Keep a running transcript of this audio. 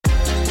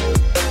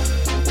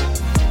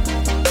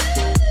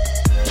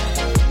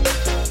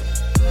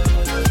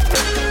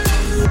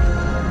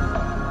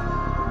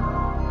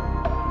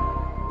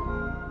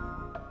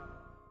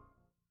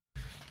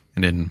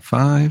And in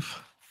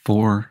 5,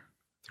 4,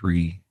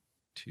 3,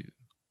 2.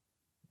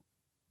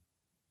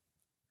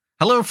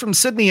 Hello from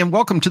Sydney, and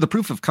welcome to the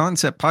Proof of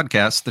Concept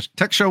podcast, the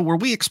tech show where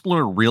we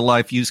explore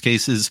real-life use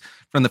cases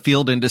from the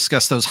field and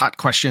discuss those hot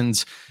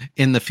questions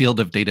in the field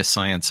of data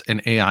science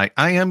and AI.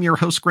 I am your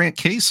host, Grant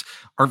Case,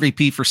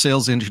 RVP for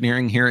Sales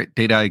Engineering here at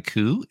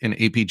Dataiku in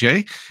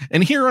APJ.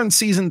 And here on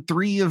Season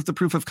 3 of the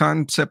Proof of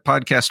Concept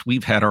podcast,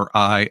 we've had our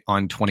eye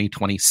on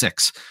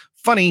 2026.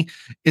 Funny,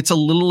 it's a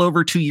little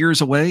over 2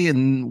 years away,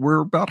 and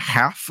we're about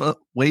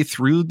halfway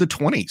through the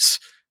 20s.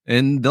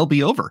 And they'll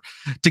be over.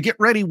 To get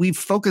ready, we've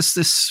focused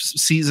this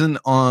season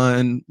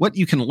on what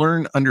you can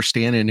learn,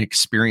 understand, and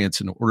experience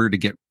in order to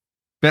get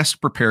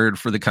best prepared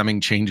for the coming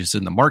changes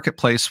in the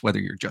marketplace, whether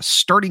you're just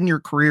starting your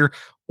career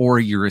or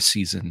you're a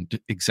seasoned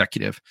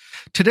executive.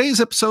 Today's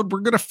episode, we're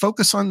going to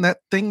focus on that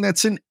thing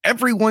that's in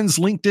everyone's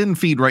LinkedIn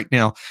feed right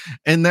now,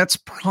 and that's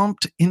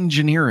prompt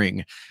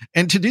engineering.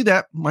 And to do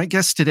that, my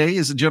guest today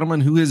is a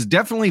gentleman who has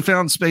definitely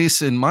found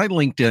space in my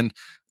LinkedIn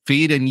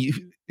feed, and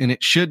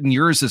it should in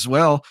yours as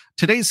well.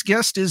 Today's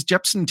guest is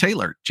Jepsen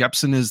Taylor.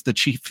 Jepsen is the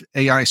Chief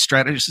AI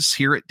Strategist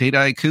here at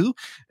Dataiku,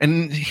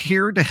 and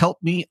here to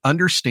help me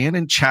understand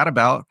and chat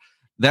about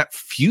that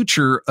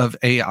future of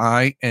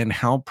AI and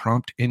how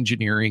prompt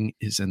engineering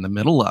is in the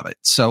middle of it.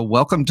 So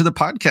welcome to the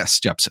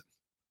podcast, Jepsen.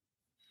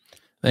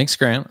 Thanks,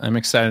 Grant. I'm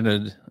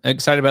excited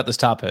about this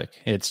topic.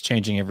 It's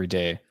changing every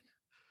day.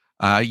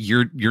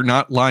 You're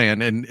not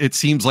lying, and it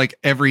seems like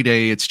every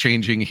day it's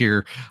changing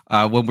here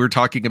when we're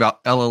talking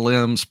about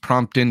LLMs,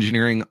 prompt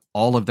engineering,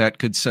 all of that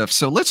good stuff.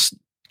 So let's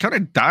kind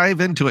of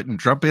dive into it and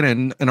jump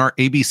in our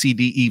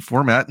ABCDE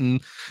format, and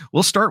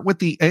we'll start with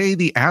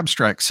the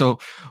abstract. So,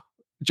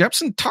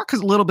 Jepsen, talk a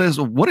little bit.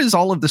 What is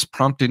all of this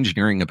prompt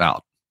engineering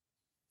about?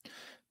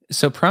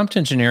 So prompt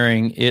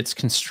engineering, it's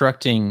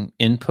constructing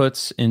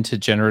inputs into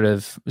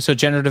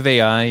generative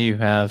AI. You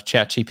have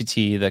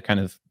ChatGPT that kind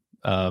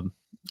of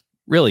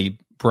really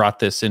brought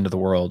this into the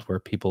world where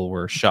people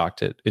were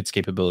shocked at its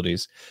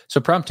capabilities. So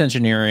prompt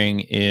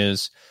engineering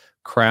is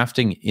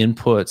crafting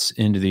inputs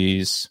into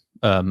these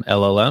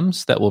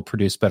LLMs that will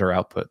produce better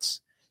outputs.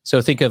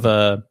 So think of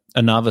a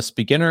novice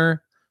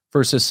beginner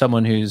versus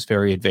someone who's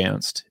very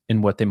advanced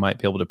in what they might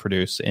be able to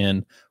produce.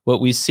 And what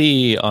we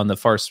see on the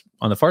far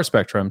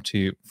spectrum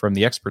from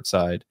the expert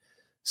side,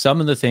 some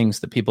of the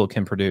things that people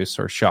can produce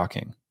are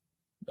shocking,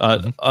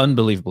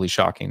 unbelievably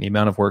shocking. The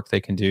amount of work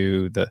they can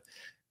do, the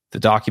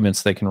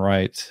documents they can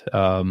write.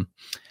 So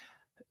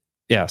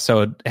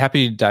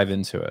happy to dive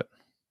into it.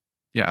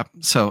 Yeah.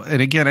 So,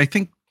 and again, I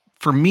think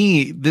for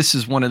me, this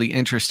is one of the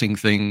interesting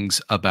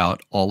things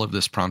about all of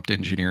this prompt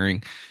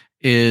engineering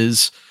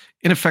is,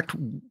 in effect,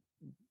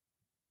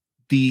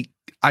 the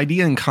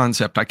idea and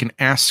concept. I can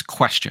ask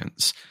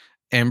questions,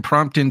 and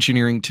prompt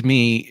engineering to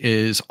me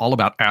is all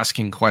about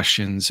asking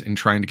questions and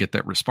trying to get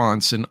that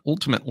response. And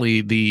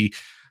ultimately,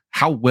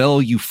 how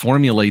well you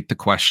formulate the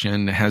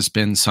question has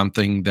been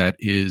something that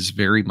is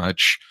very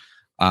much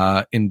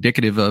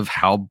indicative of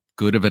how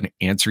good of an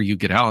answer you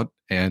get out.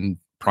 And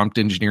prompt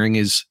engineering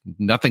is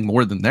nothing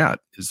more than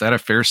that. Is that a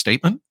fair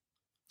statement?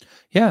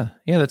 Yeah,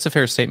 that's a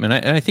fair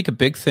statement. I think a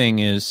big thing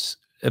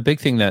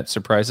that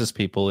surprises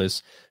people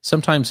is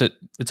sometimes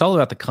it's all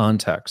about the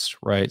context,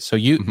 right? So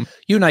you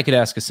and I could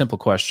ask a simple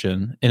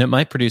question, and it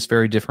might produce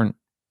very different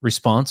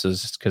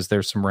responses because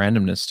there's some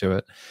randomness to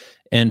it.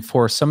 And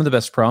for some of the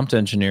best prompt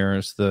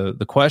engineers,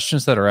 the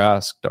questions that are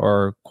asked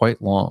are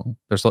quite long.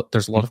 There's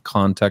a lot of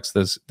context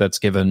that's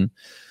given,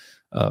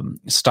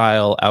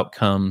 style,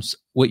 outcomes.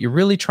 What you're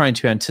really trying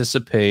to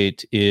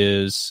anticipate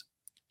is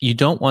you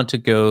don't want to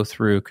go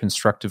through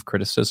constructive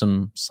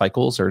criticism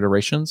cycles or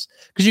iterations,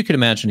 because you can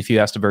imagine if you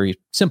asked a very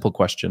simple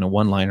question, a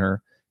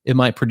one-liner, it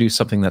might produce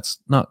something that's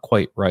not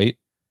quite right,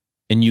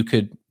 and you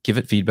could give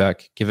it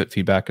feedback.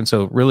 And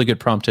so really good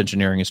prompt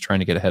engineering is trying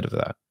to get ahead of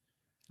that.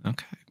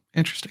 Okay.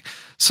 Interesting.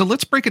 So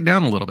let's break it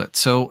down a little bit.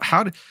 So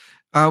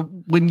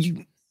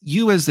when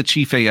you as the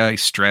Chief AI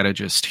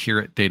Strategist here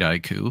at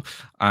Dataiku,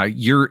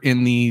 you're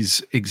in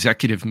these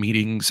executive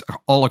meetings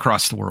all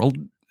across the world,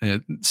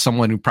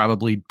 someone who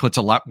probably puts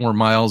a lot more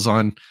miles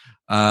on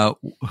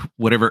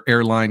whatever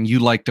airline you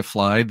like to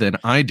fly than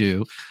I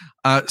do.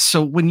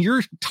 So when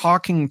you're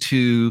talking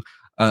to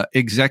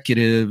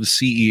executives,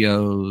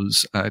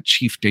 CEOs,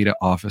 chief data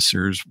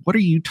officers, what are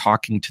you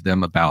talking to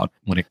them about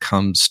when it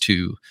comes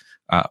to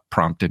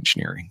prompt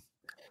engineering?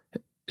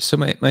 So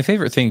my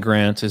favorite thing,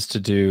 Grant, is to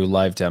do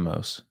live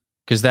demos,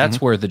 because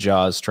that's where the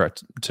jaws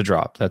start to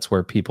drop. That's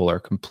where people are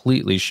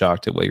completely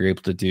shocked at what you're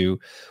able to do.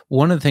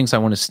 One of the things I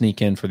want to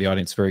sneak in for the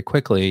audience very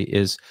quickly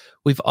is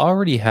we've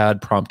already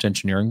had prompt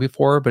engineering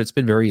before, but it's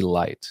been very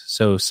light.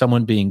 So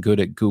someone being good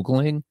at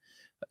Googling.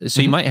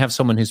 So you might have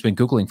someone who's been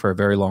Googling for a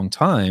very long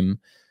time.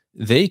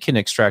 They can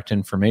extract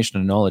information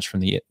and knowledge from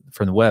the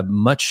web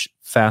much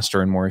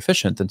faster and more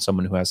efficient than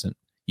someone who hasn't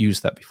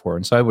used that before.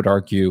 And so I would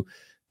argue,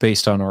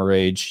 based on our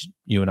age,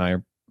 you and I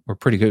we're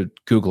pretty good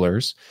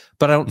Googlers,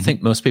 but I don't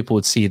think most people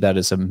would see that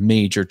as a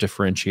major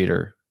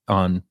differentiator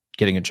on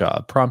getting a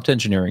job. Prompt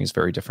engineering is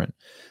very different.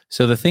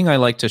 So the thing I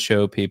like to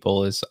show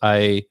people is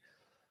I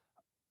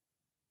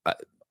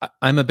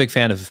I'm a big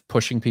fan of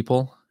pushing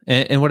people.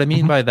 And what I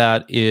mean by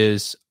that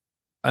is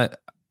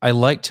I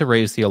like to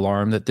raise the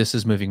alarm that this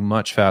is moving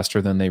much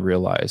faster than they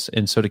realize.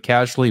 And so to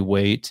casually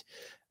wait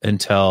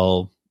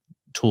until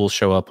tools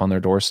show up on their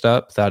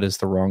doorstep, that is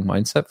the wrong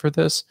mindset for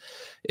this.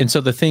 And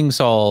so the things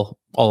I'll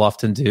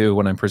often do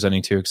when I'm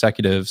presenting to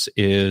executives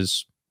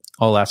is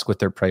I'll ask what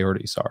their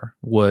priorities are.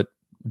 What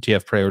do you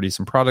have priorities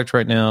in product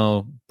right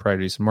now?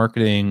 Priorities in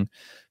marketing,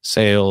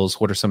 sales?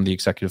 What are some of the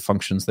executive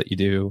functions that you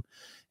do?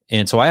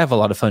 And so I have a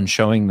lot of fun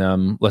showing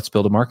them, let's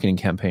build a marketing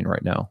campaign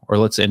right now, or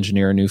let's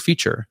engineer a new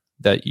feature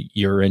that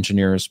your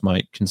engineers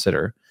might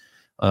consider.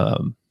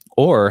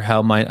 Or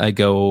how might I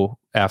go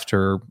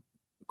after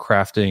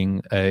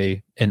crafting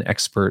an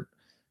expert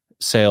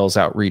sales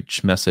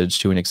outreach message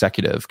to an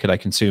executive? Could I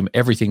consume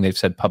everything they've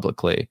said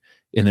publicly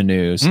in the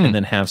news and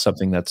then have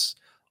something that's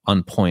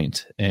on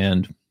point?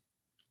 And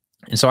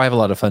so I have a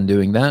lot of fun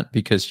doing that,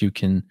 because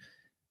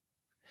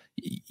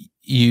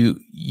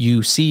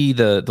you see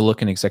the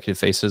look in executive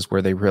faces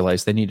where they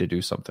realize they need to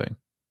do something.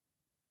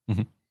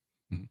 Mm-hmm.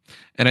 Mm-hmm.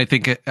 And I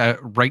think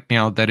right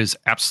now that is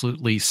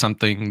absolutely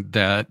something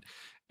that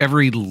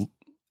every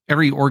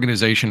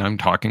organization I'm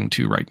talking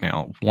to right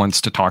now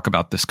wants to talk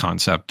about, this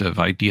concept of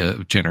idea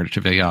of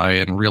generative AI.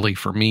 And really,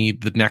 for me,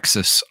 the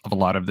nexus of a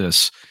lot of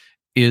this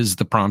is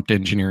the prompt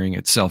engineering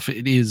itself.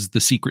 It is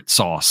the secret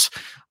sauce.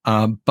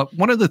 But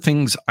one of the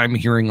things I'm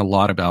hearing a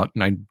lot about,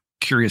 and I'm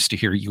curious to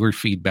hear your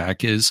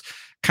feedback, is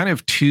kind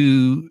of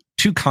two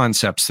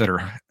concepts that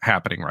are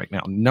happening right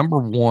now. Number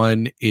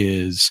one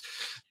is,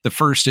 the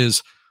first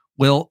is,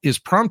 well, is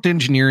prompt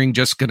engineering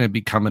just going to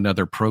become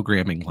another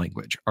programming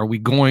language? Are we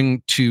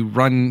going to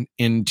run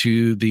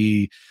into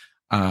the,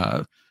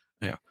 are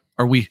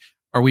we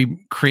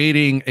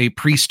creating a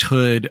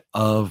priesthood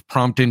of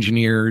prompt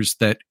engineers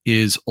that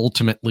is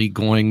ultimately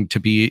going to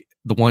be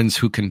the ones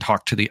who can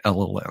talk to the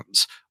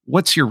LLMs?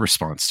 What's your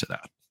response to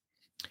that?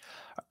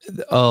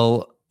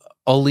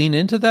 I'll lean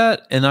into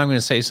that, and I'm going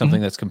to say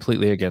something that's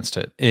completely against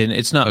it. And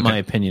it's not my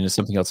opinion, it's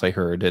something else I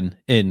heard.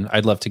 And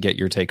I'd love to get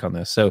your take on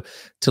this. So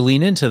to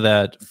lean into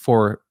that,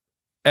 for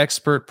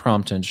expert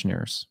prompt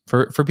engineers,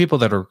 for people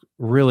that are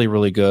really,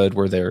 really good,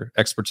 where they're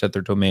experts at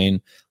their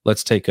domain,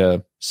 let's take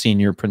a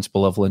senior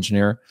principal level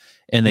engineer,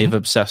 and they've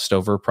obsessed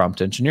over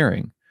prompt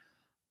engineering.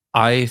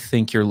 I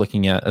think you're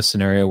looking at a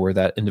scenario where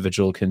that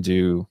individual can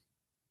do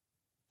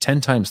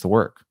 10 times the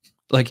work.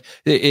 Like,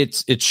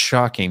 it's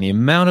shocking. The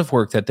amount of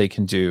work that they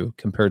can do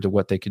compared to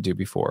what they could do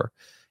before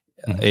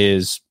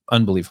is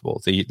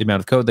unbelievable. The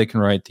amount of code they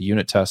can write, the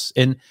unit tests,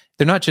 and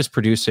they're not just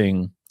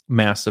producing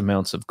massive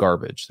amounts of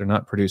garbage. They're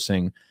not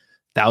producing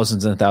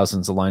thousands and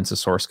thousands of lines of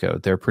source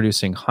code. They're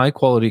producing high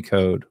quality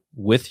code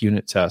with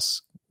unit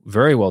tests,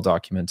 very well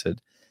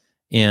documented.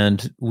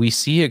 And we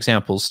see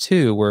examples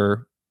too,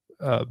 where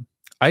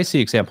I see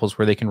examples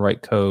where they can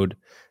write code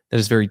that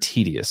is very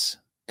tedious,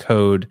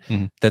 code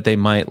that they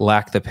might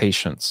lack the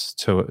patience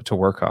to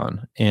work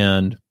on.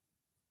 And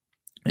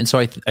so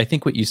I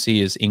think what you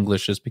see is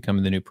English is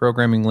becoming the new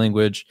programming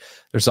language.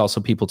 There's also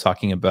people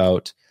talking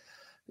about,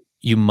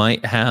 you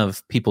might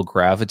have people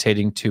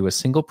gravitating to a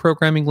single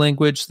programming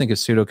language. Think of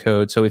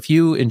pseudocode. So if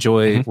you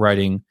enjoy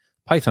writing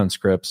Python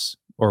scripts,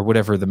 or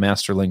whatever the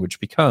master language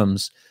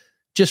becomes,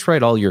 just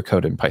write all your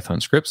code in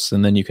Python scripts,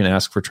 and then you can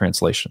ask for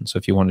translation. So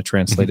if you want to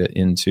translate it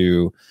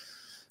into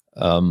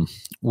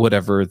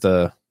whatever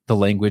the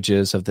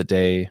languages of the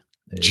day,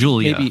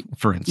 Julia, maybe,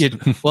 for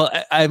instance. Well,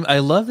 I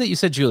love that you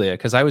said Julia,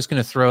 because I was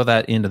going to throw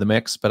that into the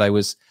mix, but I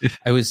was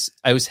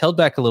held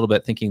back a little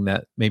bit, thinking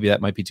that maybe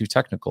that might be too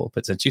technical.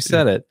 But since you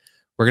said it,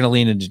 we're going to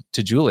lean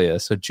into Julia.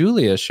 So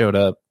Julia showed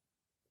up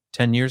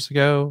 10 years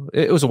ago.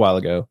 It was a while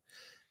ago,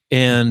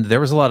 and there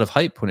was a lot of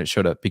hype when it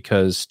showed up,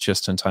 because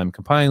just-in-time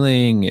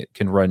compiling, it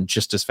can run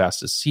just as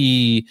fast as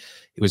C.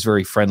 It was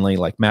very friendly,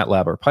 like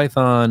MATLAB or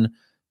Python.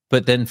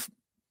 But then,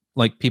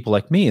 like people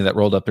like me that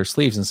rolled up their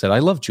sleeves and said, I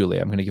love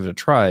Julia, I'm going to give it a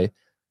try,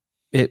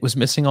 it was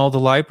missing all the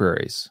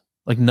libraries.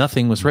 Like,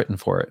 nothing was written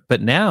for it.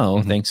 But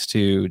now, thanks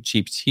to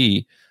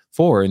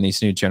GPT-4 and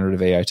these new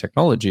generative AI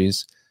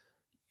technologies,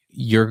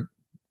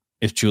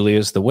 if Julia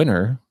is the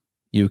winner,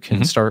 you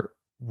can start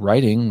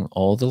writing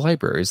all the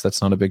libraries.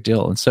 That's not a big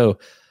deal. And so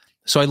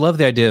I love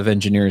the idea of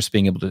engineers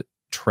being able to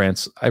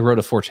I wrote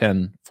a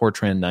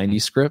Fortran 90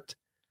 script.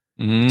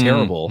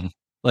 Terrible.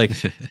 Like,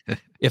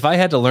 if I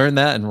had to learn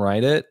that and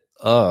write it,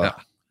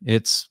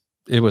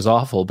 it was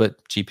awful,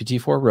 but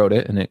GPT-4 wrote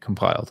it and it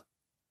compiled.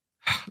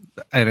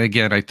 And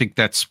again, I think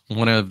that's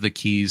one of the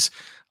keys.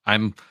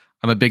 I'm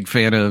a big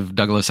fan of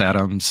Douglas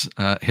Adams'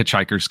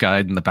 Hitchhiker's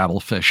Guide and the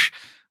Battlefish.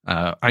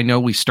 I know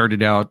we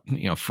started out,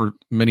 for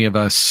many of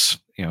us,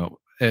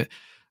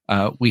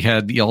 we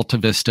had the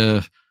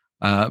AltaVista,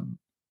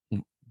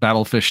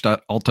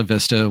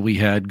 Battlefish.AltaVista. We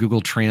had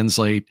Google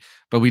Translate,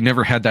 but we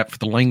never had that for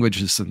the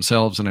languages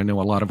themselves. And I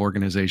know a lot of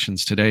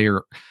organizations today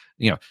are,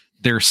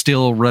 they're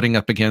still running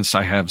up against,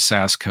 I have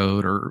SAS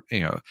code, or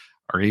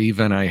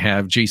even I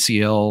have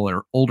JCL,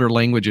 or older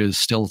languages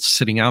still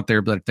sitting out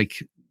there, but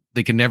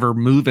they can never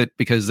move it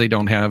because they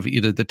don't have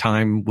either the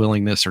time,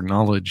 willingness, or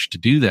knowledge to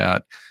do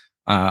that.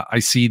 I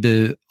see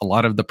a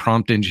lot of the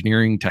prompt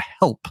engineering to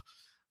help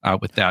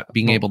with that,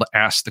 being able to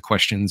ask the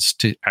questions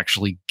to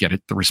actually get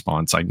the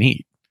response I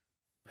need.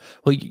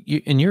 Well,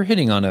 you're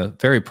hitting on a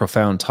very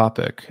profound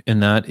topic,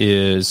 and that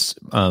is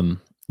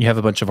you have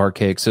a bunch of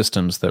archaic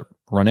systems that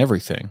run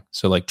everything.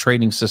 So like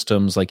trading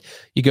systems, like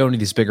you go into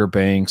these bigger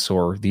banks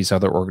or these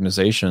other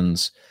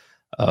organizations,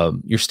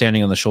 you're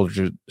standing on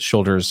the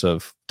shoulders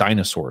of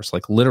dinosaurs,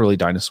 like literally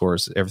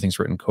dinosaurs. Everything's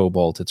written in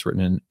Cobalt. It's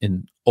written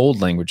in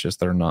old languages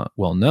that are not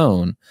well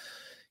known.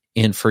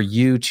 And for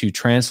you to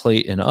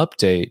translate and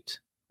update,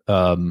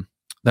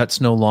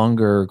 that's no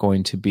longer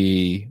going to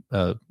be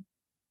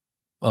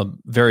a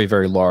very,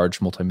 very large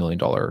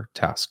multi-million-dollar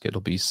task.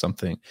 It'll be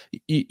something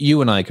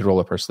you and I could roll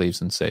up our sleeves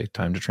and say,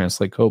 time to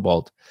translate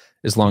Cobalt,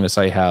 as long as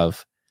I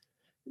have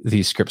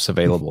these scripts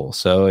available.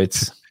 So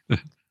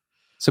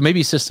so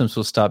maybe systems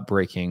will stop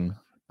breaking.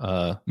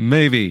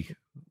 Maybe,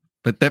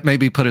 but that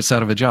maybe put us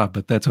out of a job,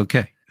 but that's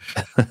okay.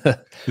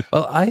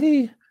 Well,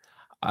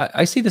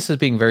 I see this as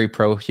being very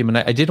pro-human.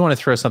 I did want to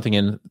throw something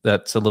in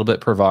that's a little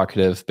bit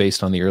provocative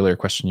based on the earlier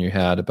question you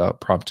had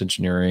about prompt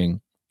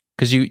engineering.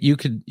 Because you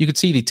could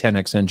see the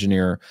 10x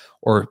engineer,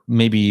 or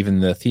maybe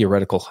even the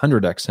theoretical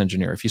 100x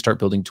engineer. If you start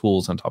building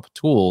tools on top of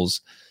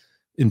tools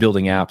and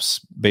building apps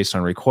based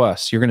on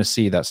requests, you're going to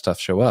see that stuff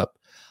show up.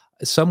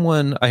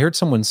 I heard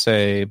someone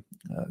say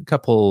a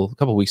couple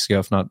weeks ago,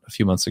 if not a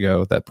few months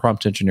ago, that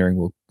prompt engineering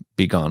will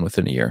be gone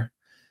within a year.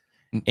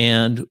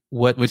 And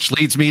which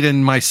leads me to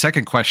my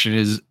second question: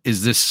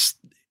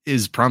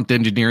 is prompt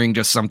engineering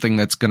just something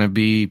that's going to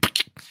be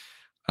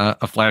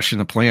a flash in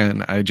the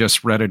pan? I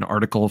just read an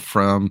article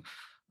from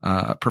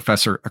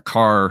Professor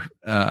Akar,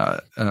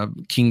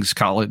 King's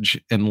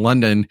College in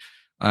London,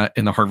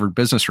 in the Harvard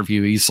Business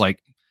Review. He's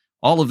like,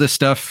 all of this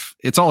stuff,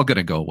 it's all going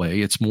to go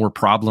away. It's more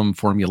problem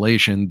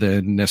formulation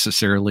than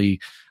necessarily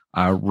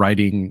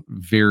writing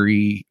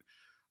very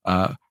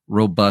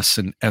robust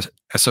and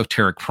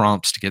esoteric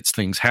prompts to get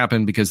things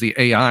happen, because the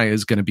AI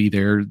is going to be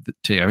there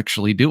to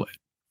actually do it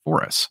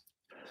for us.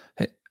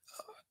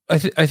 I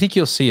think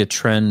you'll see a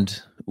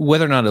trend.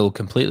 Whether or not it'll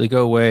completely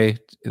go away,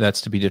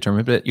 that's to be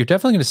determined. But you're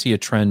definitely going to see a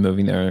trend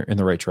moving there in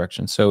the right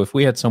direction. So if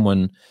we had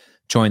someone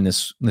join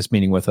this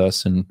meeting with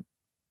us, and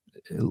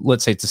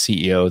let's say it's a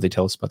CEO, they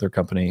tell us about their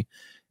company,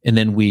 and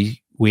then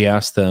we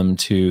ask them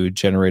to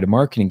generate a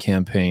marketing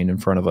campaign in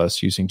front of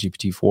us using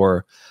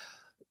GPT-4,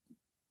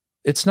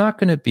 it's not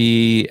going to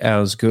be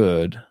as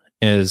good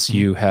as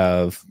you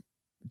have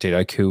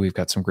Dataiku. We've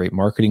got some great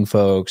marketing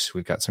folks.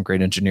 We've got some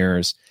great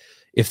engineers.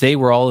 If they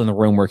were all in the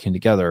room working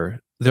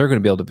together, they're going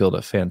to be able to build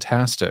a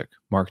fantastic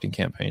marketing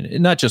campaign.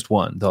 And not just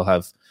one. They'll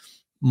have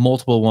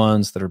multiple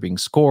ones that are being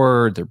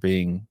scored, they're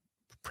being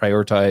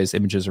prioritized,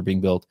 images are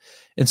being built.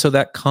 And so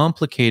that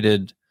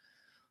complicated,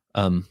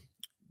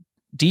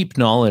 deep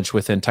knowledge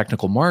within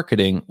technical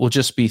marketing will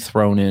just be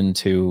thrown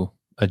into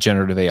a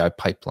generative AI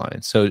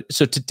pipeline. So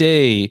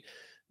today,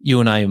 you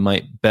and I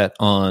might bet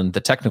on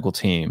the technical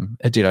team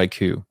at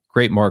Dataiku,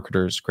 great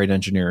marketers, great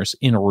engineers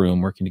in a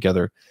room working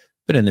together.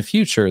 But in the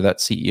future, that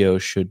CEO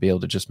should be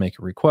able to just make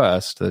a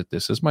request that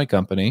this is my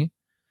company,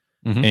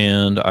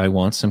 and I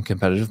want some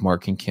competitive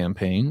marketing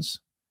campaigns.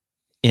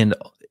 And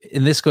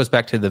this goes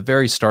back to the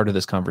very start of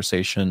this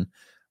conversation.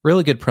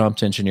 Really good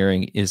prompt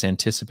engineering is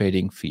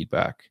anticipating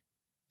feedback.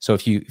 So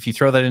if you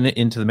throw that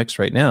into the mix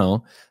right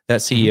now, that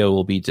CEO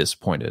will be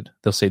disappointed.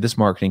 They'll say this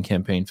marketing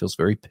campaign feels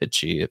very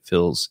pitchy. It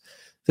feels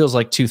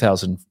like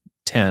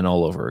 2010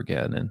 all over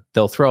again, and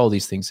they'll throw all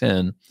these things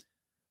in.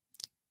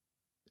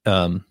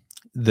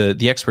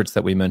 The experts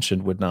that we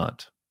mentioned would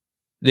not.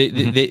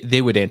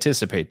 They would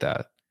anticipate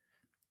that.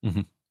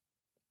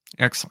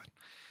 Excellent.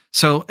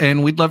 So,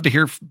 and we'd love to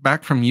hear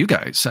back from you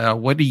guys.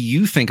 What do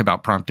you think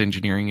about prompt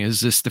engineering?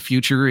 Is this the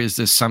future? Is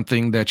this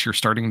something that you're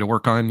starting to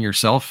work on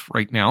yourself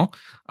right now?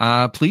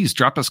 Please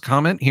drop us a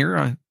comment here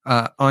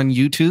on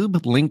YouTube,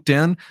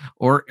 LinkedIn,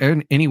 or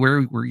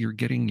anywhere where you're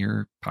getting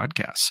your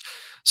podcasts.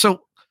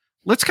 So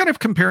let's kind of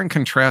compare and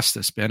contrast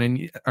this,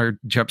 Ben, or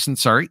Jepson,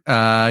 sorry.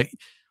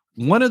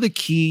 One of the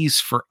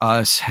keys for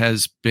us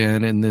has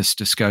been in this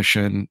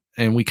discussion,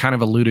 and we kind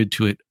of alluded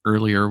to it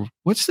earlier,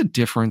 what's the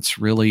difference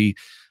really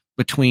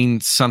between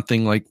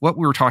something like what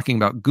we were talking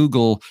about,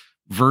 Google,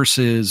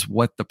 versus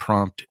what the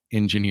prompt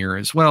engineer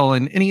is? Well,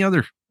 and any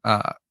other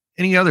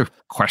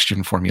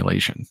question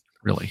formulation,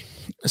 really.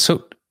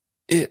 So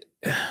this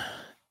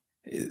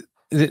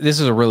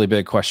is a really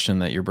big question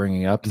that you're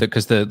bringing up,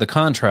 because the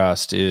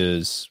contrast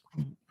is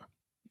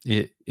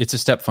it's a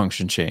step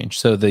function change.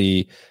 So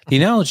the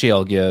analogy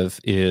I'll give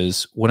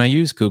is when I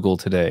use Google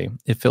today,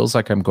 it feels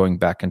like I'm going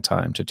back in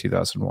time to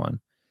 2001,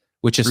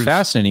 which is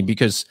fascinating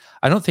because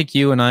I don't think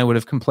you and I would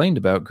have complained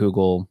about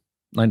Google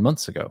 9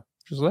 months ago.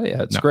 Just like,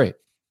 yeah, it's great.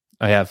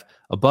 I have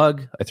a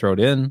bug, I throw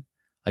it in,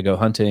 I go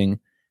hunting,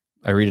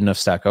 I read enough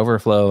Stack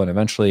Overflow, and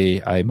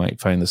eventually I might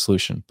find the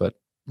solution. But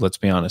let's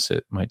be honest,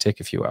 it might take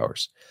a few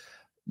hours.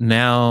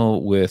 Now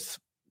with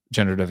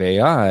generative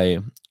AI,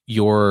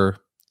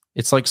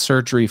 it's like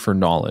surgery for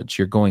knowledge.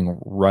 You're going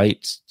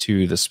right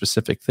to the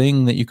specific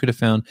thing that you could have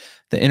found.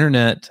 The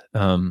internet,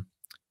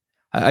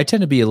 I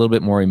tend to be a little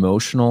bit more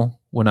emotional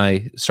when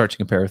I start to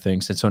compare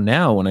things. And so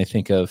now when I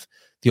think of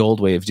the old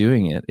way of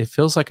doing it, it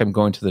feels like I'm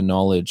going to the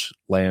knowledge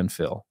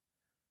landfill.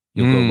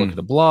 You'll go look at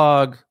a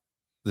blog.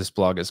 This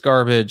blog is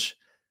garbage.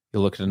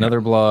 You'll look at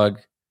another blog.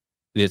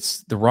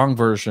 It's the wrong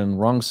version,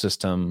 wrong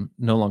system,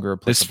 no longer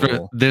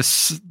applicable.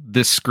 This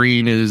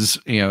screen is,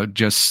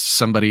 just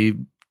somebody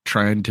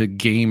trying to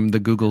game the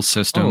Google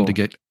system to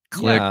get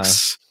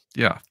clicks.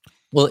 Yeah.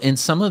 Well, in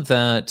some of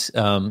that,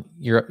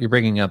 you're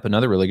bringing up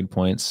another really good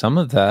point. Some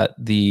of that,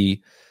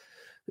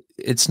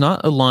 it's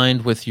not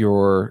aligned with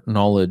your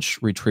knowledge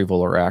retrieval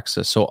or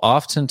access. So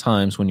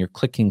oftentimes when you're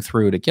clicking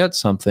through to get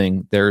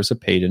something, there's a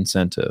paid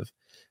incentive.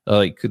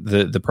 Like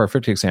the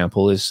perfect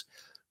example is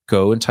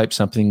go and type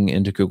something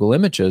into Google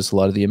Images. A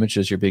lot of the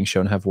images you're being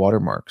shown have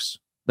watermarks.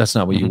 That's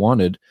not what you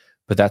wanted,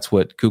 but that's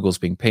what Google's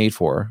being paid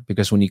for,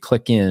 because when you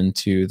click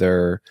into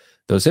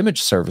those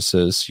image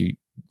services,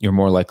 you're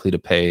more likely to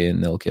pay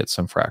and they'll get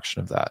some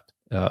fraction of that.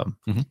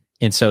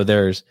 And so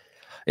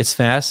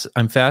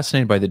I'm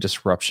fascinated by the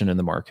disruption in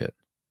the market.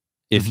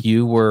 If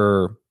you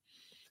were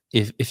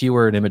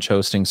an image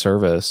hosting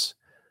service,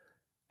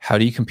 how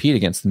do you compete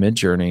against the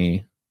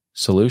Midjourney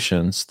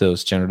solutions,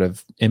 those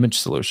generative image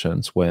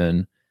solutions,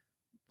 when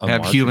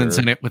have humans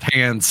in it with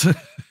hands?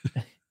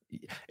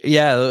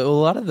 Yeah, a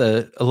lot of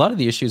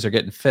the issues are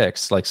getting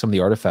fixed. Like some of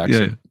the artifacts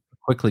are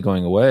quickly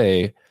going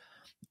away.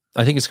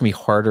 I think it's going to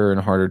be harder and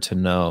harder to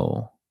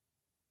know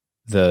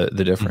the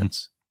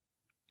difference.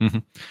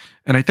 And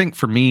I think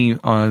for me,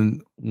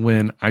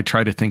 when I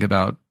try to think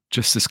about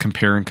just this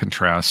compare and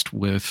contrast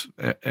with,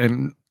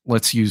 and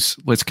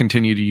let's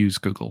continue to use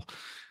Google.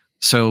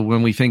 So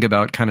when we think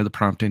about kind of the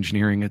prompt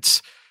engineering,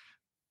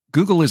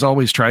 Google has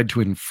always tried to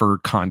infer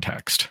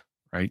context,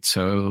 right?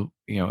 So,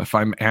 if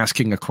I'm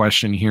asking a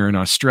question here in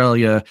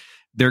Australia,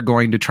 they're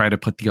going to try to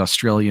put the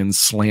Australian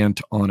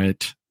slant on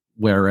it.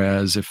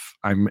 Whereas if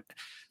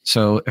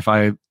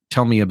I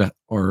tell me about,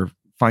 or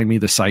find me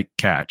the site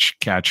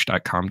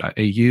catch.com.au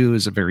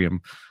is a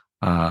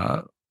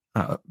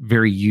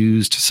very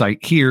used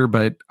site here,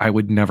 but I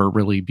would never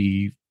really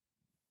be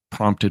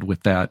prompted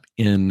with that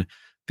in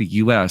the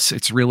US.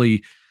 It's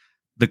really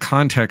the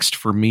context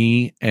for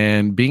me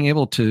and being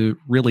able to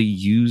really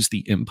use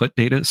the input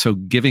data. So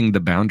giving the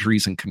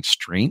boundaries and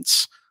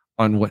constraints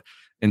on what,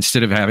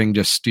 instead of having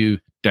just do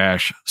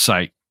dash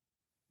site,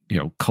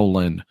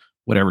 colon,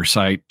 whatever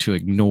site to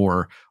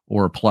ignore,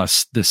 or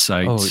plus this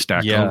site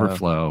Stack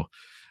Overflow,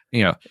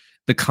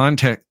 the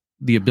context,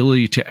 the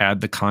ability to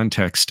add the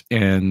context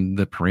and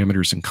the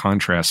parameters and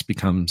contrast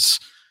becomes,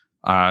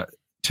 to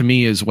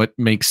me, is what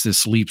makes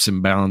this leaps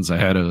and bounds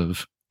ahead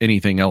of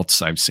anything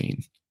else I've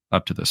seen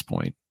up to this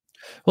point.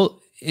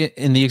 Well,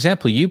 in the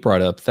example you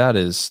brought up, that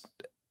is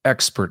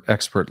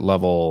expert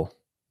level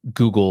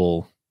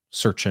Google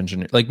search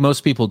engine. Like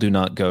most people do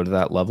not go to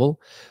that level,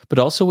 but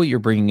also what you're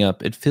bringing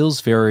up, it feels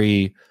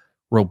very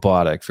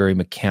robotic, very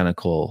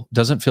mechanical,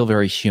 doesn't feel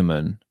very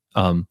human.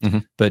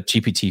 But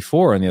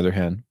GPT-4, on the other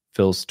hand,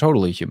 feels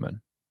totally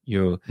human.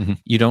 You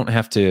don't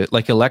have to,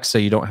 like Alexa,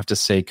 you don't have to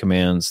say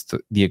commands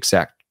the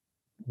exact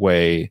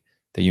way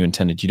that you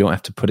intended. You don't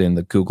have to put in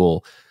the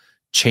Google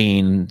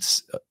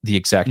chains the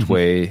exact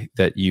way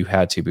that you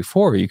had to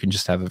before. You can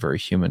just have a very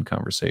human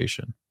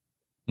conversation.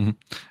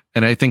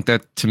 And I think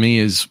that, to me,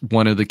 is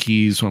one of the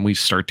keys when we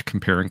start to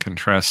compare and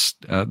contrast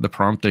the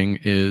prompting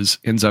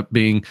ends up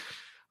being,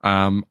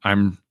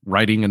 I'm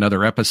writing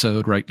another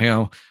episode right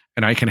now,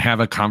 and I can have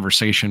a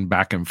conversation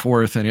back and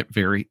forth, and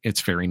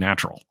it's very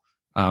natural.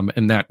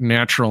 And that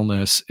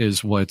naturalness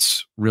is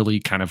what's really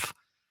kind of,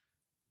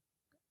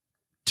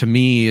 to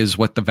me, is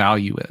what the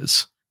value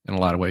is in a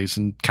lot of ways,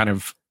 and kind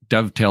of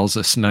dovetails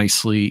us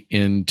nicely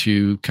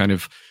into kind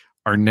of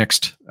our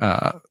next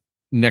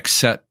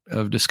set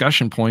of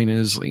discussion point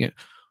is,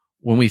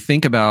 when we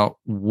think about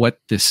what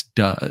this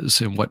does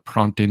and what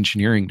prompt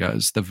engineering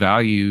does, the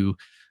value,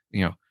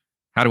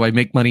 how do I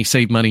make money,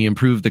 save money,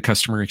 improve the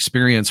customer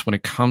experience when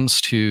it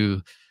comes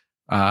to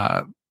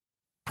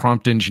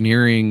prompt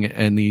engineering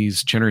and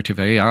these generative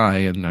AI?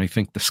 And I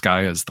think the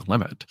sky is the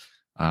limit.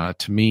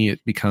 To me,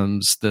 it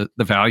becomes the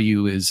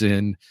value is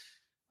in,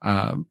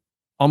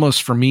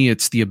 almost for me,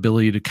 it's the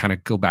ability to kind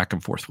of go back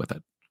and forth with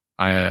it.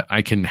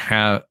 I can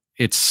have,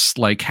 it's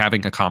like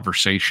having a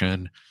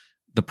conversation.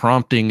 The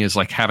prompting is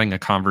like having a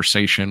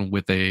conversation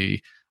with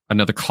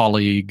another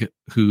colleague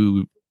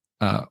who,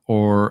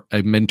 or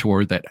a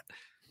mentor that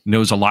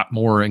knows a lot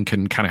more and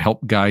can kind of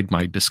help guide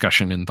my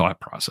discussion and thought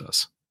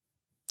process.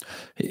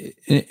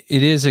 It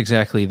is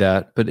exactly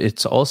that, but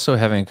it's also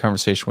having a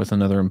conversation with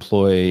another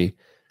employee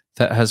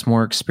that has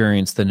more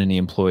experience than any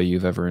employee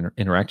you've ever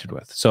interacted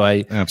with. So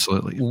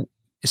Absolutely.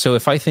 So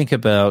if I think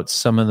about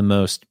some of the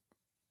most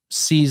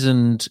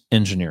seasoned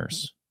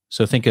engineers,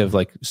 so think of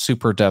like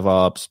super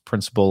DevOps,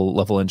 principal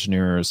level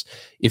engineers.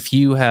 If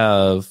you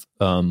have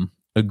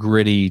a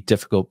gritty,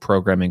 difficult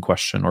programming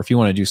question, or if you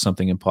want to do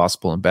something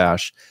impossible in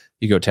Bash,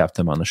 you go tap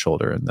them on the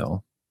shoulder and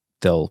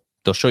they'll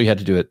show you how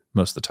to do it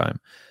most of the time.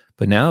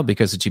 But now,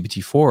 because of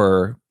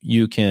GPT-4,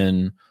 you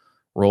can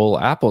roll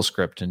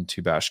AppleScript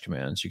into bash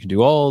commands. You can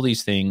do all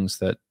these things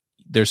that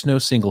there's no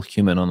single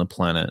human on the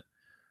planet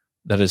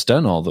that has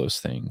done all those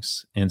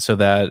things. And so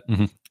that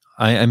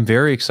I'm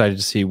very excited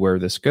to see where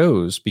this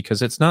goes,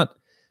 because it's not,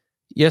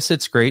 yes,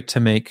 it's great to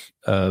make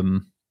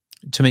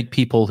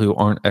people who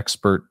aren't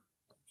expert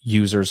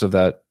users of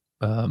that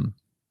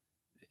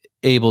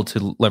able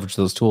to leverage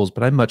those tools,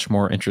 but I'm much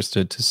more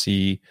interested to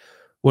see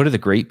what do the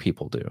great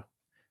people do.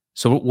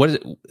 So what is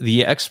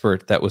the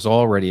expert that was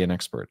already an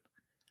expert?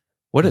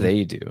 What do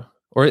they do?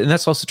 And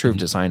that's also true of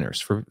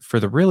designers. For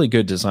the really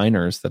good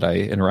designers that I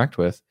interact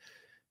with,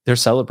 they're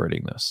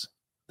celebrating this.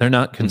 They're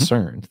not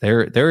concerned.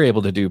 They're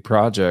able to do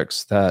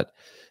projects that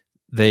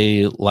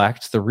they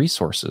lacked the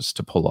resources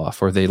to pull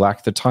off, or they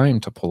lacked the time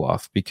to pull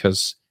off,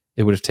 because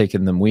it would have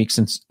taken them weeks.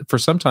 And for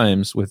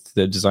sometimes with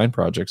the design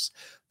projects,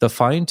 the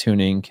fine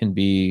tuning can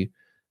be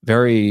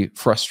very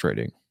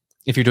frustrating.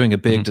 If you're doing a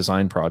big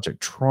design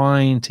project,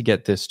 trying to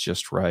get this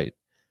just right.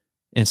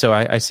 And so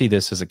I see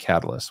this as a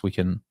catalyst. We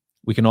can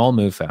all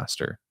move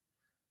faster.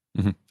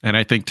 And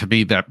I think to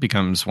me that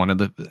becomes one of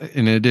the,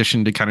 in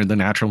addition to kind of the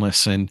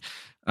naturalness and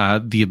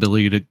the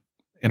ability to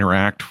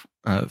interact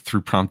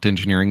through prompt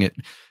engineering, it,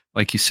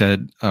 like you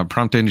said,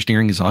 prompt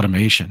engineering is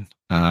automation.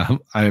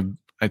 I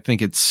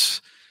think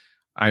it's,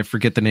 I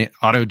forget the name,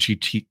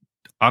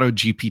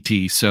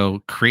 AutoGPT.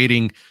 So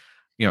creating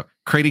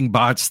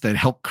bots that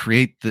help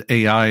create the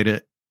AI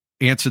to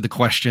answer the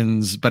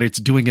questions, but it's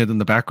doing it in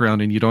the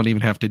background and you don't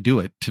even have to do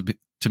it.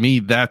 To me,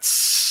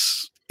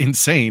 that's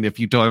insane. If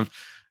you don't have,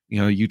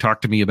 you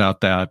talked to me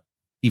about that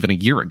even a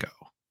year ago.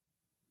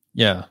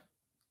 Yeah.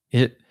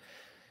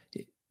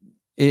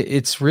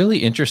 It's really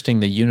interesting,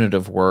 the unit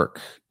of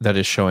work that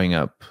is showing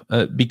up,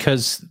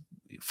 because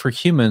for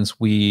humans,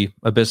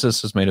 a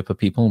business is made up of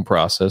people and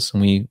process,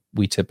 and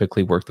we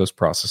typically work those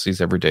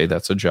processes every day.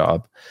 That's a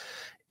job.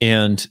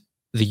 And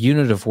the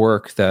unit of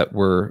work that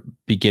we're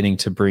beginning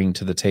to bring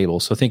to the table.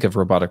 So think of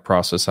robotic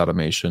process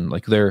automation.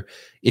 Like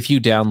if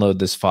you download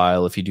this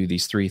file, if you do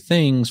these 3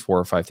 things, 4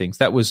 or 5 things,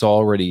 that was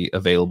already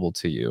available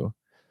to you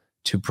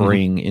to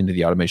bring into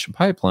the automation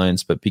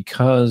pipelines. But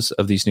because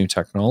of these new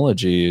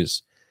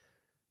technologies,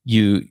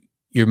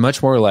 you're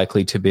much more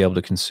likely to be able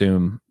to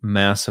consume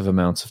massive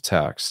amounts of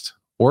text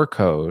or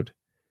code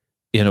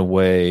in a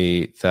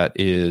way that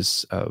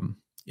is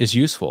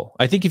useful.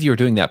 I think if you were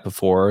doing that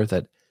before,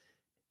 that,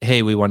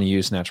 hey, we want to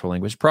use natural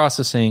language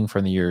processing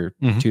from the year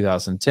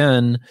 2010,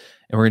 and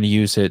we're going to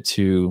use it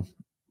to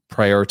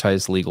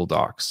prioritize legal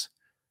docs.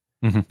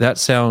 That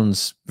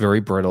sounds very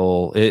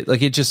brittle.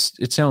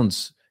 It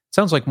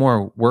sounds like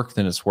more work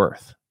than it's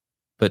worth.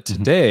 But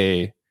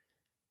today,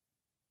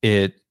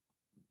 it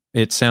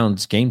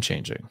sounds game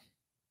changing.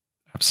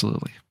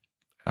 Absolutely.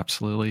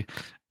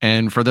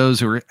 And for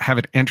those who have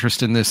an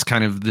interest in this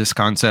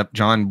concept,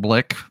 John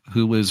Blick,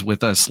 who was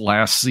with us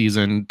last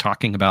season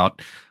talking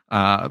about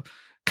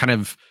kind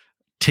of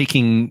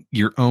taking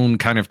your own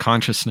kind of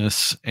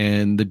consciousness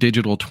and the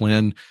digital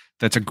twin,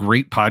 that's a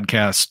great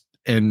podcast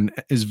and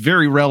is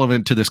very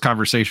relevant to this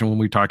conversation when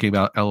we're talking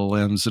about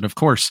LLMs. And of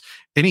course,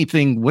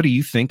 what do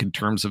you think in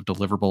terms of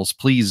deliverables?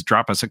 Please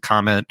drop us a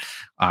comment.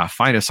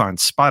 Find us on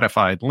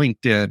Spotify,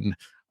 LinkedIn,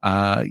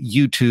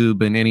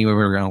 YouTube, and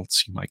anywhere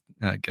else you might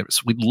get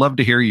us. We'd love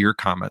to hear your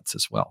comments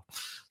as well.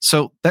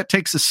 So that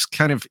takes us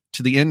kind of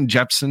to the end,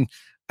 Jepson,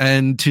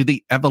 and to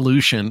the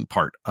evolution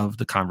part of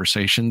the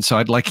conversation. So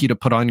I'd like you to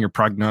put on your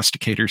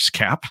prognosticator's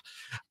cap.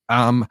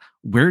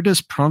 Where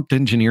does prompt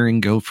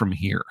engineering go from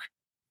here?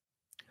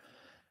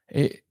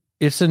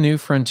 It's a new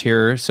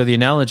frontier. So the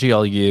analogy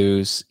I'll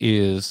use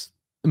is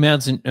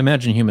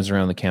imagine humans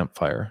around the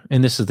campfire,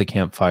 and this is the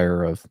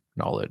campfire of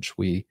knowledge.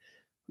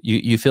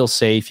 You feel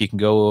safe. You can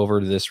go over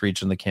to this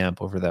region of the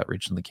camp, over that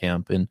region of the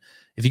camp, and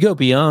if you go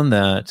beyond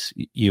that,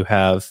 you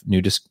have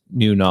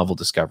new novel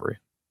discovery.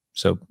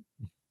 So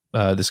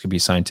this could be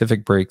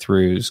scientific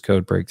breakthroughs,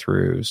 code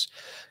breakthroughs,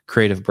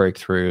 creative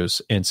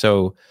breakthroughs, and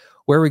so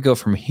where we go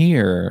from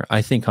here,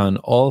 I think on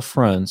all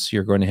fronts,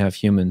 you're going to have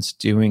humans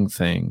doing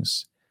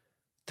things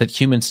that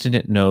humans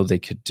didn't know they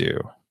could do.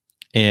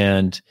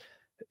 And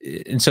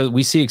so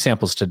we see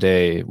examples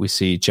today. We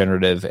see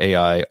generative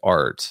AI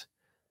art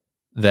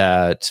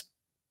that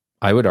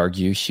I would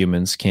argue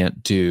humans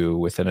can't do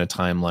within a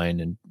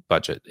timeline and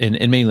budget. And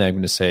mainly I'm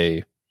going to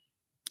say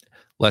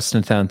less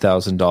than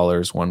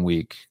 $10,000 1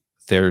 week.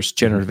 There's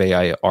generative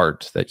AI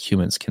art that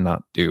humans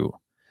cannot do.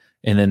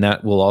 And then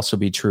that will also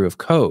be true of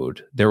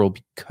code. There will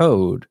be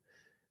code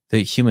that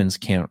humans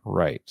can't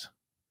write.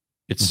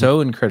 It's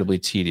so incredibly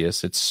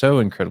tedious. It's so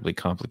incredibly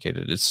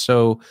complicated.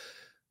 The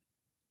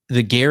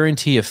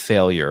guarantee of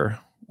failure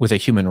with a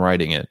human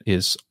writing it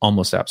is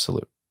almost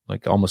absolute,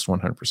 like almost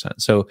 100%.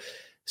 So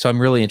I'm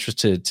really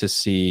interested to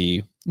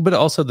see, but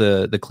also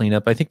the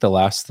cleanup. I think the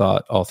last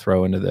thought I'll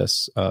throw into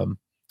this, I'm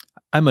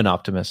an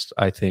optimist.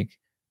 I think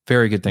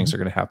very good things are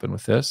going to happen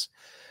with this.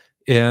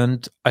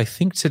 And I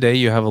think today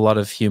you have a lot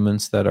of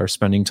humans that are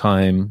spending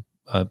time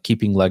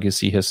keeping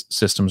legacy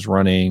systems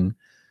running,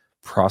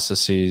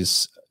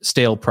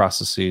 stale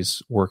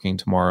processes working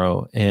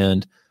tomorrow.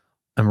 And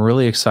I'm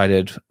really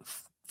excited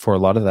for a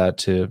lot of that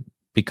to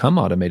become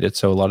automated.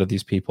 So a lot of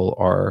these people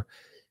are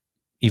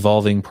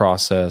evolving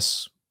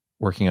process,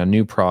 working on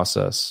new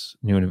process,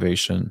 new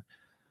innovation.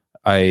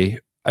 I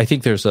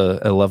think there's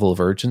a level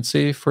of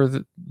urgency for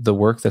the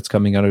work that's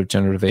coming out of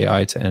generative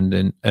AI to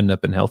end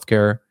up in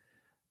healthcare.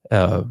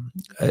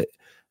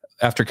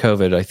 After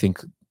COVID, I think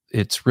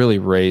it's really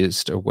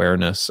raised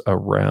awareness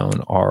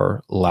around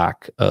our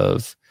lack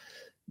of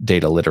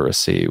data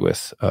literacy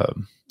with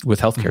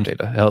healthcare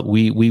data.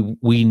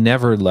 We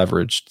never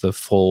leveraged the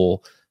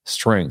full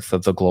strength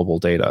of the global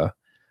data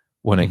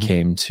when it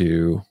came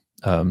to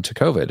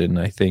COVID, and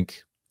I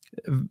think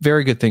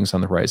very good things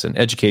on the horizon.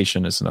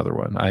 Education is another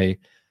one. I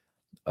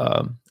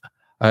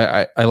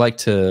like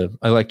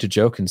to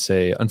joke and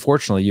say,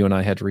 unfortunately, you and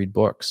I had to read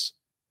books,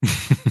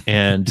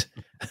 and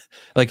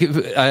like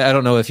I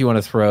don't know if you want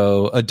to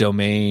throw a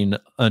domain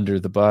under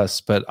the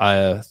bus, but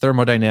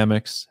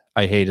thermodynamics,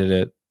 I hated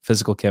it.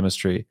 Physical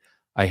chemistry,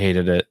 I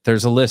hated it.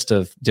 There's a list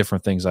of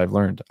different things I've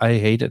learned. I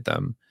hated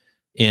them.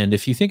 And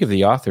if you think of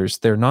the authors,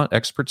 they're not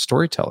expert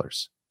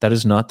storytellers. That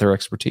is not their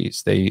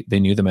expertise. They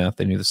knew the math,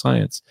 they knew the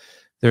science.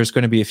 There's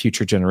going to be a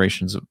future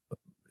generation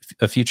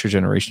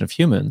of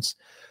humans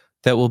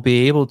that will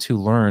be able to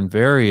learn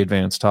very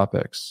advanced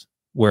topics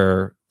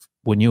where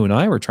when you and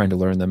I were trying to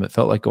learn them, it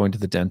felt like going to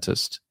the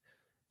dentist,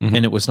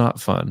 and it was not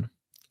fun.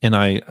 And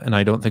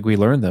I don't think we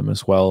learned them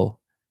as well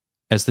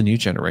as the new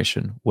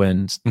generation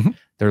when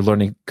they're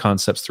learning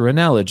concepts through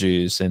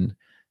analogies, and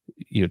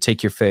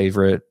take your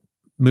favorite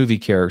movie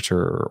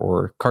character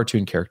or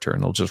cartoon character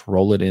and they'll just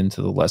roll it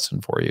into the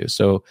lesson for you.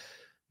 So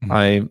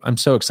I'm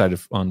so excited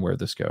on where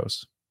this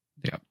goes.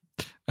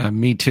 Yeah,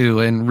 me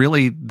too. And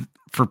really,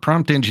 for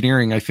prompt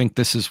engineering, I think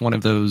this is one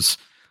of those,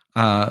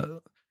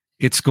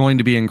 it's going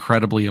to be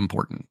incredibly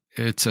important.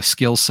 It's a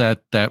skill set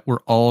that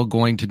we're all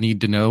going to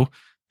need to know.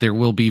 There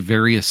will be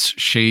various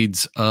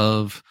shades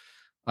of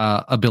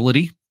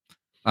ability.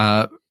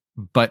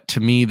 But to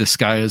me, the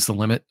sky is the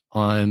limit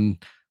on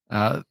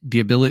the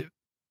ability,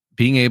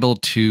 being able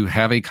to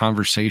have a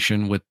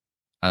conversation with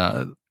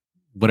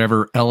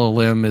whatever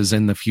LLM is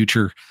in the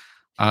future.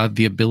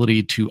 The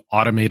ability to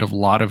automate a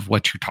lot of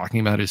what you're talking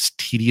about is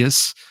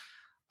tedious.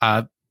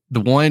 The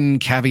one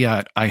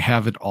caveat I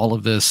have at all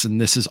of this,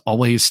 and this is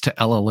always to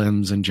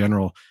LLMs in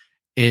general,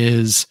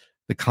 is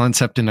the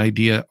concept and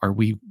idea, are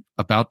we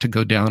about to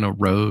go down a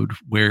road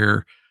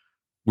where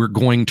we're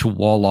going to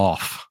wall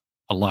off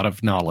a lot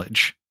of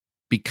knowledge?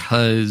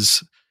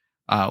 Because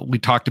we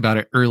talked about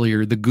it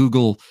earlier, the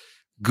Google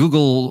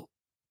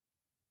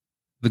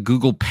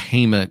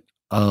payment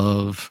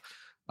of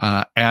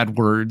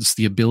AdWords,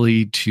 the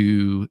ability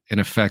to, in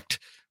effect,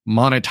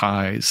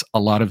 monetize a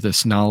lot of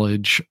this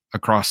knowledge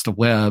across the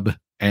web,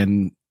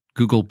 and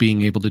Google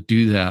being able to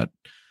do that,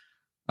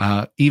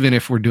 even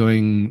if we're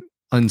doing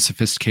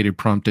unsophisticated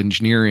prompt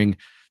engineering,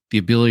 the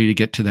ability to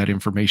get to that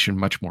information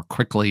much more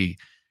quickly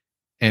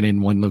and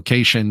in one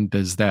location,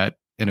 does that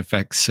in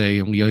effect say,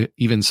 and we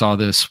even saw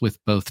this with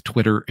both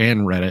Twitter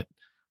and Reddit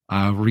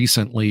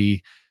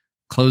recently,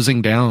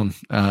 closing down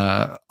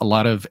a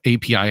lot of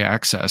API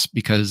access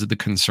because of the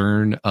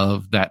concern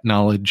of that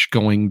knowledge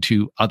going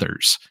to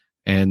others,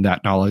 and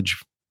that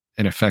knowledge,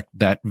 in effect,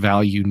 that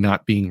value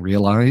not being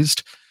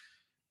realized.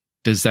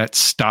 Does that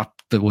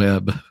stop the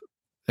web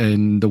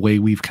and the way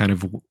we've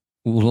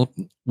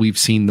we've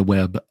seen the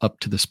web up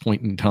to this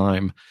point in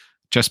time?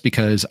 Just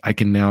because I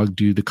can now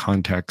do the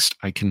context,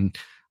 I can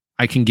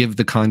give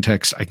the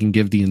context, I can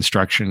give the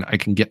instruction, I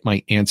can get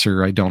my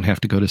answer. I don't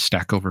have to go to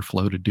Stack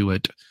Overflow to do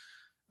it.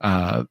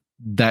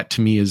 That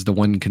to me is the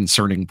one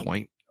concerning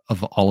point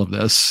of all of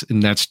this,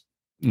 and that's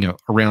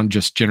around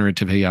just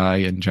generative AI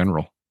in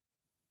general.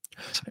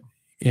 So.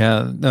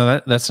 Yeah,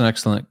 no, that's an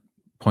excellent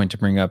point to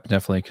bring up.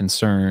 Definitely a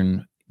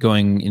concern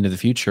going into the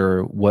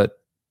future. What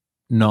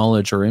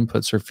knowledge or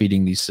inputs are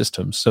feeding these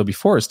systems? So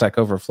before Stack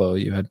Overflow,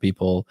 you had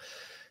people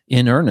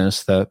in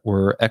earnest that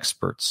were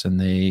experts, and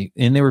they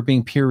were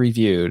being peer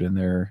reviewed, and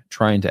they're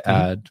trying to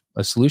add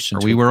a solution.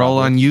 We were all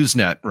on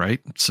Usenet,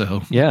 right?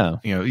 So yeah,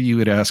 you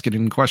would ask it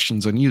in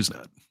questions on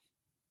Usenet.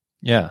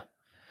 Yeah.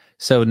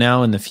 So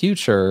now in the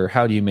future,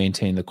 how do you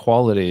maintain the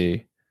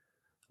quality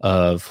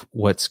of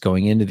what's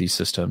going into these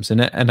systems?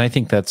 And I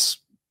think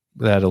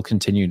that'll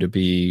continue to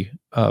be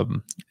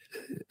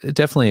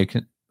definitely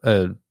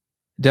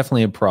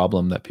a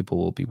problem that people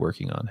will be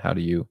working on. How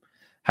do you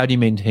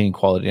maintain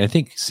quality? I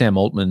think Sam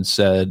Altman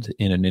said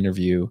in an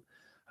interview,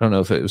 I don't know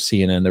if it was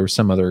CNN, there was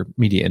some other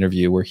media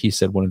interview where he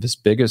said one of his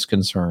biggest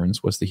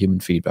concerns was the human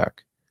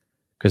feedback.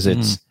 Because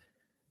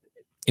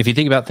if you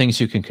think about things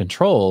you can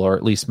control or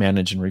at least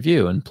manage and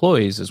review,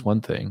 employees is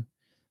one thing,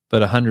 but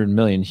 100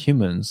 million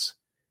humans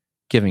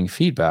giving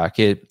feedback,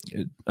 a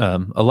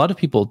lot of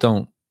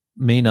people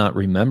may not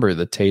remember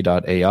the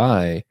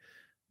Tay.ai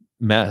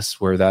mess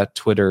where that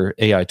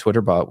AI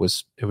Twitter bot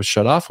was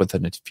shut off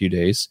within a few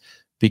days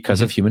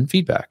because of human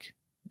feedback.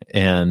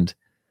 And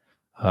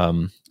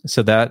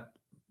so that,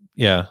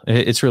 yeah,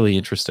 it's really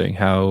interesting.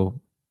 How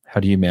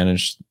do you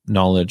manage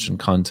knowledge and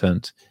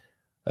content,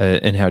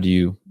 and how do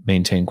you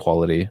maintain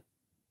quality?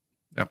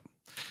 Yep.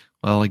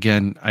 Well,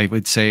 again, I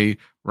would say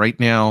right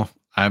now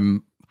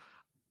I'm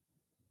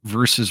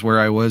versus where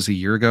I was a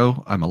year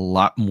ago. I'm a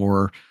lot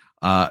more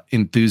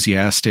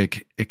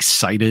enthusiastic,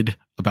 excited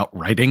about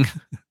writing.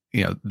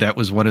 That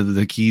was one of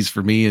the keys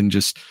for me,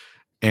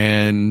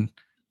 and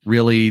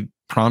really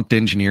prompt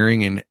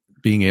engineering and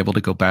being able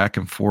to go back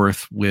and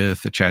forth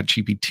with a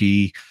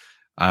ChatGPT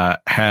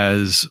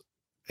has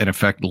in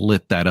effect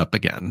lit that up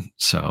again.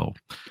 So,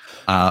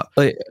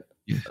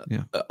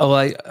 yeah. Oh,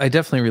 I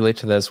definitely relate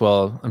to that as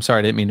well. I'm sorry,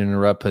 I didn't mean to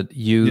interrupt, but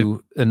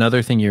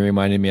another thing you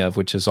reminded me of,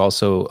 which is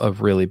also a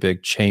really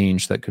big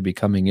change that could be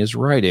coming, is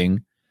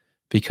writing,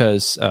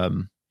 because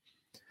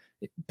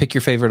pick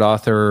your favorite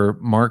author.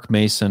 Mark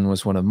Mason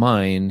was one of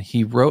mine.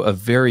 He wrote a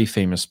very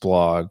famous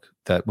blog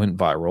that went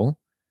viral.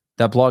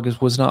 That blog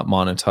was not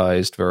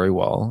monetized very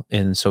well,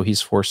 and so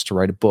he's forced to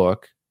write a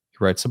book. He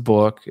writes a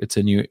book. It's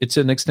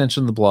an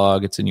extension of the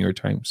blog. It's a New York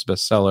Times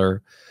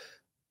bestseller.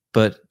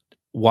 But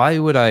why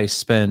would I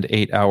spend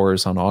 8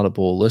 hours on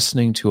Audible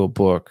listening to a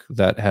book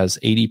that has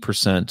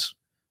 80%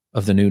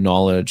 of the new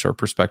knowledge or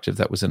perspective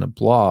that was in a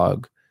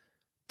blog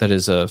that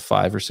is a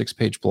 5 or 6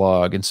 page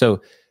blog? And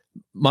so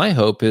my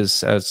hope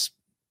is, as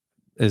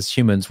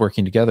humans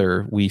working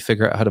together, we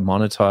figure out how to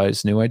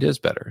monetize new ideas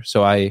better.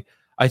 So I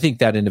think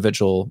that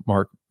individual,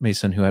 Mark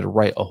Mason, who had to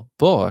write a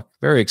book,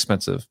 very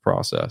expensive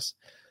process,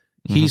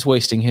 he's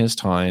wasting his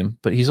time,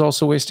 but he's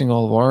also wasting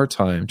all of our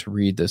time to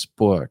read this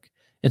book.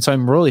 And so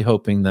I'm really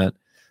hoping that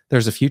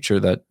there's a future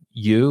that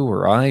you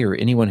or I or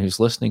anyone who's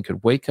listening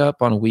could wake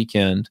up on a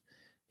weekend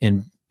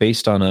and,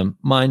 based on a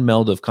mind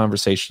meld of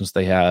conversations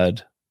they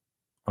had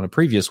on a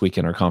previous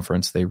weekend or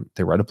conference, they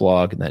write a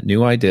blog, and that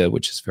new idea,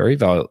 which is very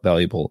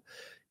valuable,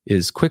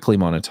 is quickly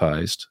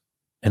monetized,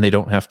 and they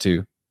don't have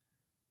to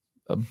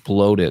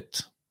bloat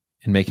it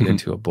and make it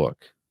into a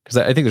book. Because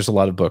I think there's a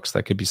lot of books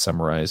that could be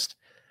summarized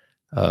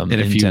in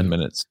 10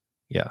 minutes.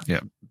 Yeah.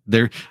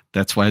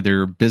 That's why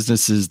there are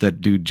businesses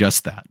that do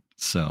just that.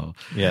 So,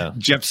 yeah,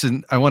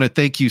 Jepson, I want to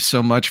thank you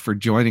so much for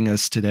joining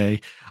us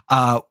today.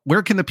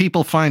 Where can the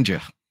people find you?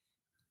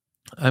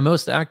 I'm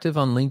most active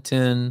on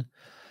LinkedIn,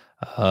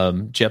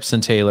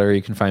 Jepson Taylor.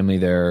 You can find me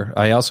there.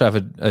 I also have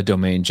a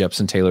domain,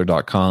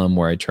 jepsontaylor.com,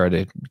 where I try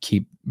to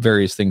keep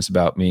various things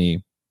about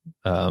me,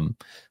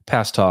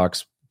 past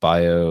talks,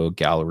 bio,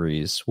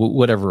 galleries,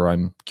 whatever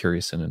I'm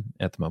curious in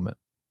at the moment.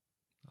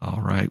 All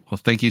right. Well,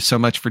 thank you so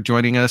much for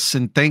joining us.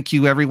 And thank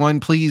you, everyone.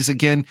 Please,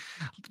 again,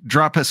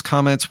 drop us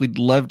comments. We'd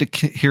love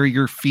to hear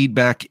your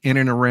feedback in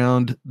and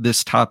around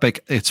this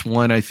topic. It's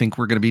one I think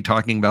we're going to be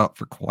talking about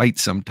for quite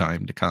some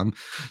time to come.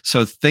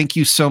 So thank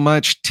you so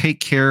much.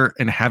 Take care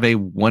and have a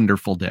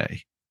wonderful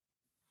day.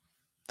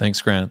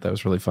 Thanks, Grant. That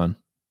was really fun.